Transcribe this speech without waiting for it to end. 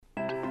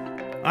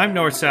I'm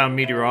North Sound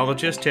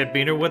meteorologist Ted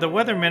Beener with a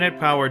Weather Minute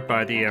powered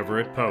by the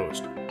Everett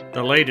Post.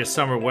 The latest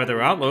summer weather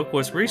outlook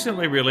was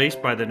recently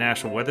released by the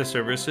National Weather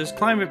Service's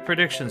Climate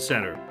Prediction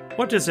Center.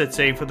 What does it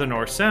say for the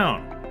North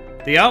Sound?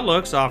 The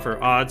outlooks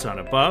offer odds on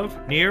above,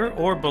 near,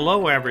 or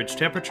below average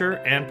temperature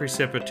and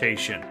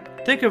precipitation.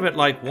 Think of it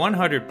like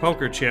 100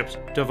 poker chips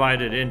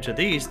divided into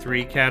these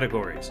three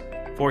categories.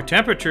 For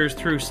temperatures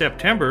through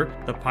September,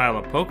 the pile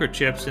of poker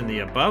chips in the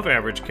above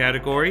average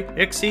category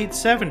exceeds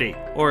 70,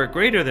 or a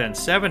greater than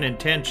 7 in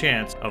 10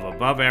 chance of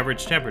above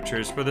average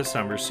temperatures for the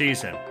summer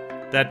season.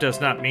 That does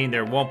not mean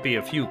there won't be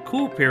a few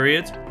cool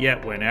periods,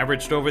 yet when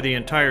averaged over the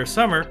entire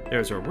summer,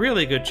 there's a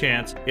really good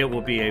chance it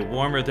will be a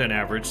warmer than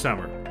average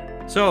summer.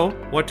 So,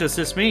 what does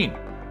this mean?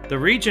 The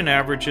region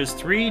averages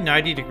 3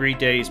 90-degree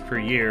days per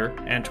year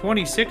and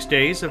 26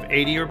 days of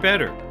 80 or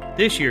better.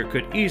 This year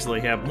could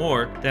easily have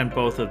more than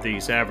both of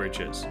these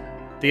averages.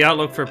 The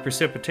outlook for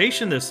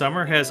precipitation this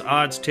summer has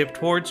odds tipped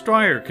towards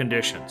drier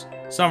conditions.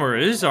 Summer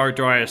is our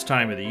driest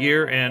time of the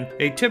year, and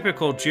a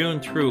typical June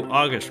through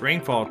August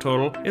rainfall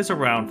total is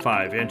around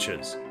 5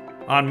 inches.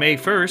 On May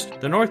 1st,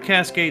 the North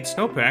Cascades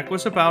snowpack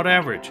was about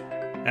average.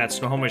 At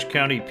Snohomish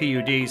County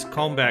PUD's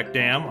Culmbach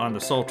Dam on the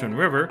Salton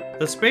River,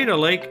 the Spada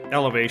Lake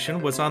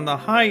elevation was on the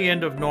high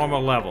end of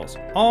normal levels,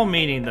 all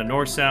meaning the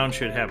North Sound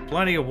should have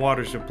plenty of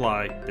water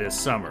supply this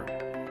summer.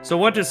 So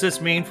what does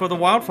this mean for the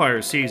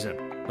wildfire season?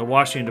 The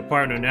Washington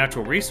Department of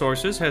Natural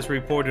Resources has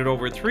reported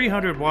over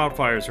 300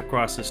 wildfires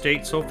across the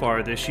state so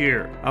far this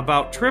year,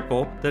 about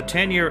triple the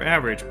 10-year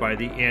average by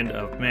the end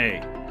of May.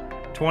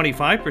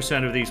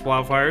 25% of these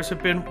wildfires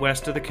have been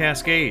west of the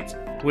Cascades.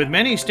 With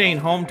many staying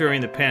home during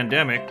the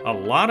pandemic, a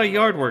lot of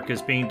yard work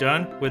is being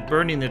done with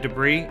burning the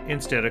debris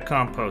instead of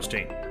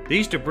composting.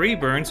 These debris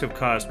burns have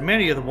caused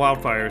many of the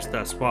wildfires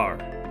thus far.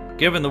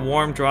 Given the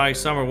warm, dry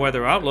summer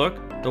weather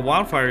outlook, the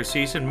wildfire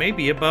season may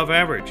be above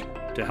average.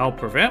 To help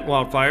prevent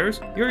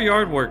wildfires, your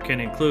yard work can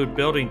include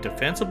building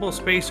defensible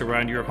space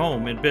around your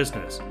home and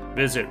business.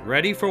 Visit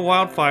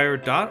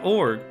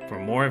readyforwildfire.org for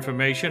more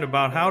information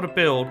about how to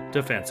build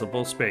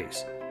defensible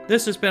space.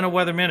 This has been a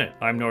Weather Minute.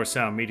 I'm North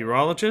Sound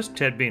meteorologist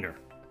Ted Beener.